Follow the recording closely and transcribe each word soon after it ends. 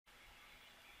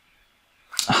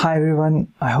Hi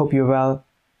everyone, I hope you're well.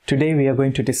 Today we are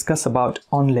going to discuss about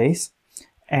Onlays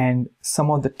and some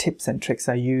of the tips and tricks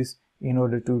I use in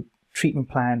order to treatment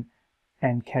plan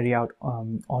and carry out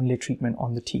onlay treatment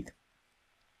on the teeth.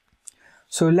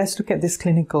 So let's look at this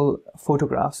clinical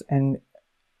photographs and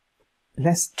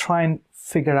let's try and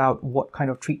figure out what kind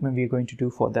of treatment we are going to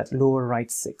do for that lower right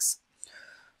 6.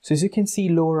 So as you can see,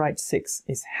 lower right 6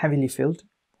 is heavily filled.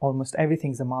 Almost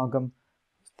everything's amalgam,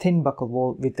 thin buccal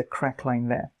wall with the crack line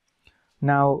there.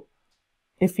 Now,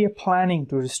 if we are planning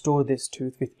to restore this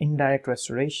tooth with indirect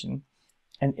restoration,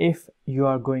 and if you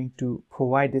are going to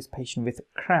provide this patient with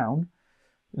a crown,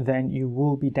 then you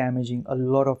will be damaging a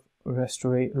lot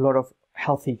of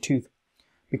healthy tooth,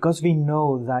 because we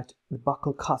know that the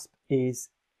buccal cusp is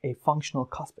a functional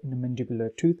cusp in the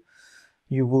mandibular tooth.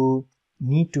 You will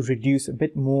need to reduce a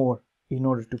bit more in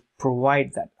order to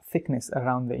provide that thickness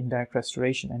around the indirect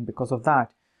restoration, and because of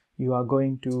that you are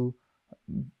going to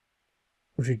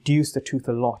reduce the tooth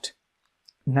a lot.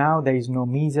 Now there is no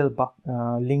mesial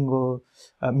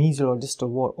or distal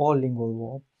wall or lingual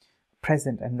wall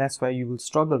present, and that's why you will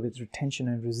struggle with retention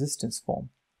and resistance form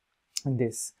in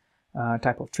this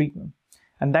type of treatment.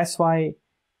 And that's why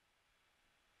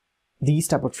these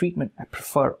type of treatment I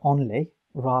prefer onlay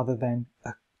rather than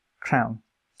a crown.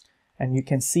 And you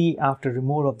can see after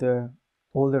removal of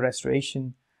all the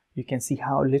restoration, you can see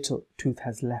how little tooth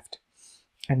has left.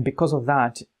 And because of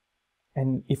that,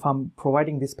 and if I'm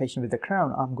providing this patient with a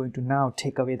crown, I'm going to now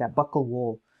take away that buccal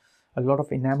wall, a lot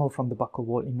of enamel from the buccal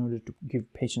wall, in order to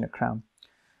give patient a crown.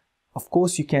 Of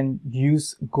course, you can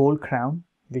use gold crown,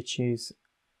 which is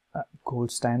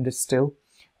gold standard still,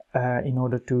 in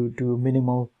order to do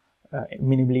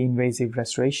minimally invasive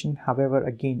restoration. However,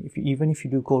 again, even if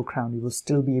you do gold crown, you will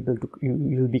still be able to,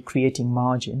 you'll be creating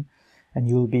margin and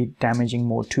you'll be damaging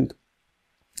more tooth.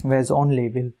 Whereas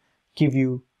onlay will give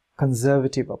you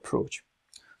conservative approach.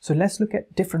 So let's look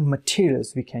at different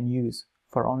materials we can use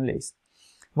for onlays.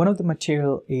 One of the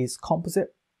material is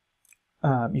composite.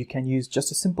 You can use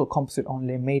just a simple composite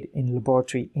onlay made in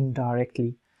laboratory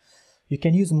indirectly. You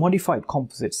can use modified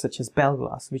composites such as bell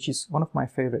glass, which is one of my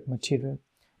favorite material.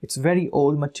 It's very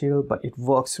old material, but it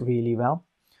works really well.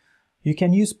 You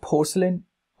can use porcelain,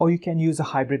 or you can use a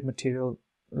hybrid material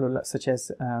such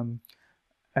as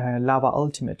Lava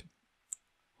Ultimate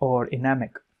or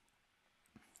enamic,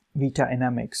 Vita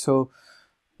enamic. So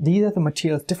these are the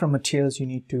materials, different materials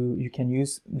you can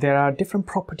use. There are different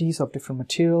properties of different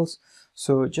materials.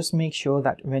 So just make sure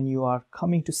that when you are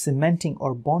coming to cementing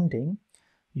or bonding,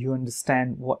 you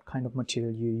understand what kind of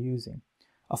material you're using.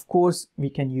 Of course, we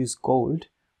can use gold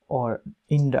or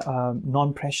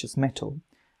non-precious metal.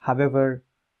 However,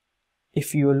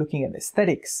 if you are looking at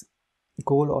aesthetics,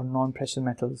 gold or non-precious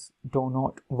metals do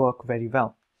not work very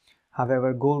well.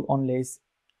 However, gold onlays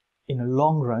in a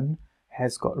long run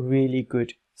has got really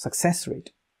good success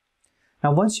rate.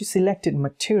 Now, once you selected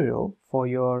material for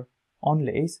your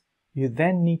onlays, you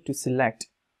then need to select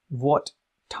what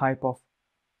type of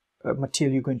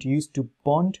material you're going to use to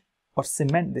bond or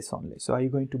cement this onlay. So are you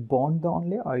going to bond the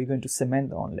onlay, or are you going to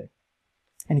cement the onlay?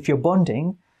 And if you're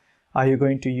bonding, are you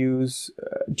going to use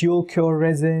dual cure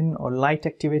resin or light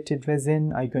activated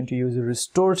resin? Are you going to use a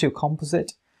restorative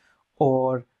composite,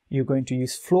 or you're going to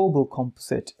use flowable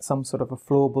composite, some sort of a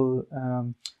flowable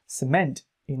cement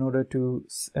in order to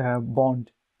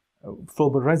bond,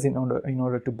 flowable resin in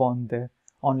order to bond the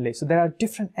onlay? So there are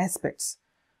different aspects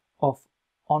of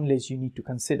onlays you need to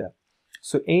consider.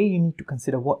 So A, you need to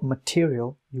consider what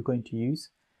material you're going to use,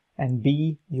 and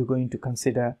B, you're going to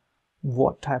consider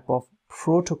what type of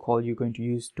protocol you're going to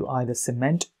use to either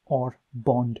cement or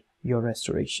bond your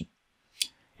restoration.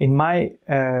 In my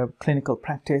clinical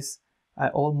practice, I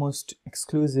almost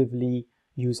exclusively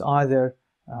use either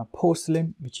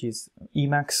porcelain, which is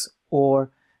Emax,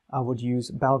 or I would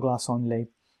use bell glass onlay,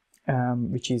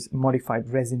 which is modified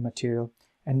resin material,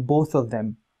 and both of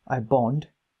them I bond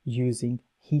using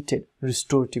heated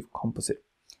restorative composite.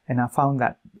 And I found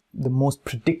that the most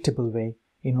predictable way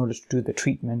in order to do the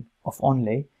treatment of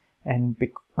onlay, and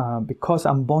because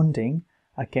I'm bonding,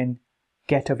 I can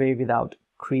get away without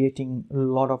creating a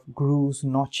lot of grooves,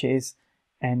 notches,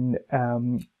 and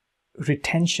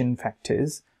retention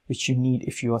factors which you need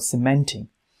if you are cementing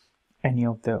any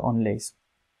of the onlays.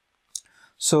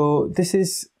 So this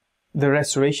is the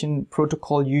restoration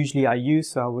protocol usually I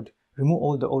use. So I would remove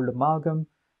all the old amalgam,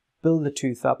 build the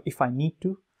tooth up if I need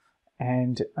to,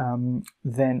 and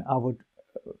then I would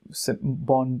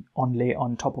bond onlay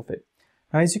on top of it.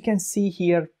 Now, as you can see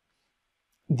here,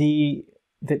 the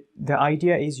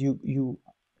idea is you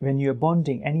when you're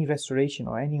bonding any restoration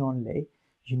or any onlay,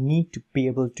 you need to be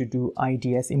able to do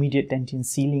IDS, immediate dentine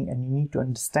sealing, and you need to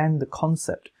understand the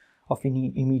concept of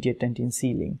immediate dentine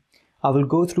sealing. I will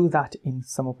go through that in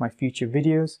some of my future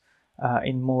videos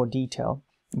in more detail,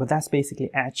 but that's basically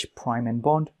etch, prime, and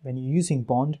bond. When you're using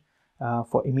bond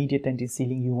for immediate dentine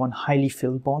sealing, you want highly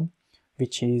filled bond,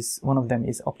 which is, one of them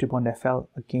is OptiBond FL.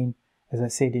 Again, as I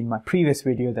said in my previous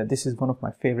video, that this is one of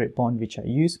my favorite bond which I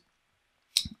use.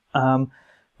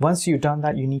 Once you've done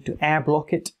that, you need to air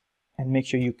block it and make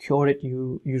sure you cure it.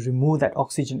 You remove that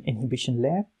oxygen inhibition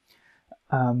layer.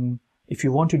 If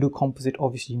you want to do composite,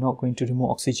 obviously you're not going to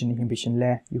remove oxygen inhibition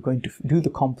layer. You're going to do the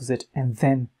composite and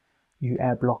then you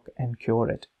air block and cure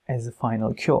it as a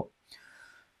final cure.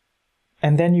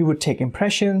 And then you would take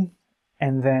impression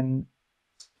and then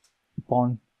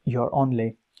bond your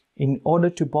onlay. In order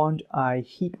to bond, I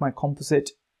heat my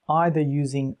composite either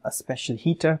using a special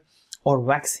heater or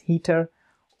wax heater,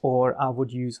 or I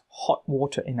would use hot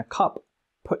water in a cup,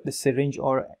 put the syringe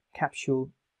or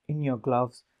capsule in your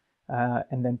gloves,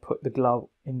 and then put the glove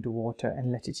into water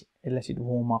and let it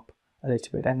warm up a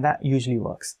little bit, and that usually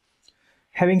works.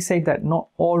 Having said that, not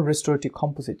all restorative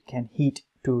composite can heat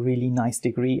to a really nice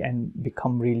degree and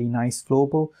become really nice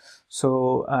flowable.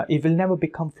 So it will never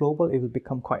become flowable, it will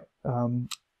become quite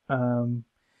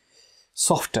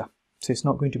softer, so it's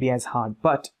not going to be as hard.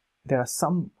 But there are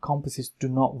some composites do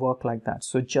not work like that,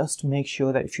 so just make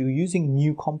sure that if you're using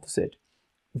new composite,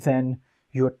 then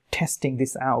you're testing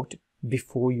this out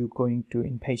before you're going to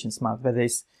in patient's mouth, whether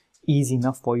it's easy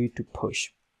enough for you to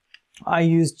push. I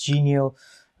use GC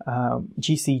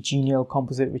Genial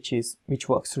composite, which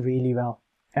works really well.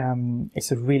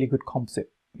 It's a really good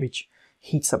composite which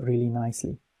heats up really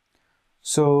nicely.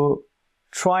 So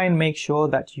try and make sure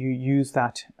that you use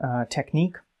that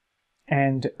technique.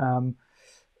 And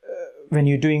when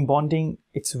you're doing bonding,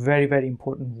 it's very, very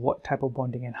important what type of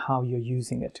bonding and how you're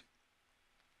using it.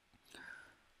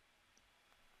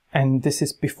 And this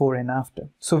is before and after.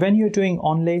 So when you're doing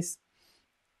onlays,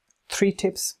 3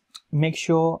 tips: make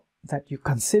sure that you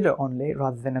consider onlay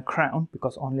rather than a crown,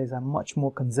 because onlays are much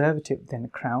more conservative than a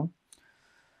crown.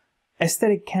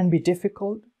 Aesthetic can be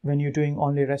difficult when you're doing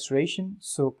onlay restoration,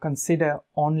 so consider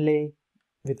onlay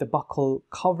with the buccal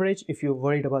coverage if you're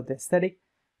worried about the aesthetic,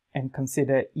 and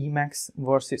consider Emax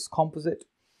versus composite.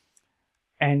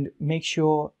 And make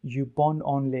sure you bond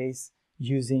onlays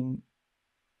using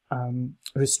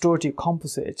restorative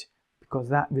composite, because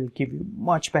that will give you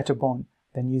much better bond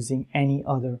than using any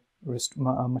other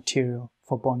material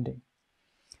for bonding.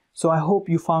 So I hope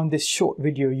you found this short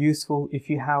video useful. If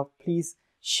you have, please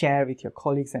share with your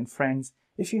colleagues and friends.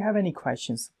 If you have any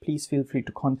questions, please feel free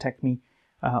to contact me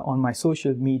on my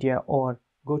social media or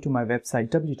go to my website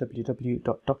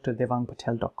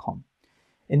www.drdevangpatel.com.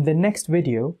 In the next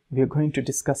video, we are going to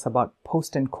discuss about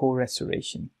post and core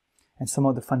restoration and some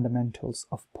of the fundamentals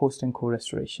of post and core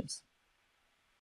restorations.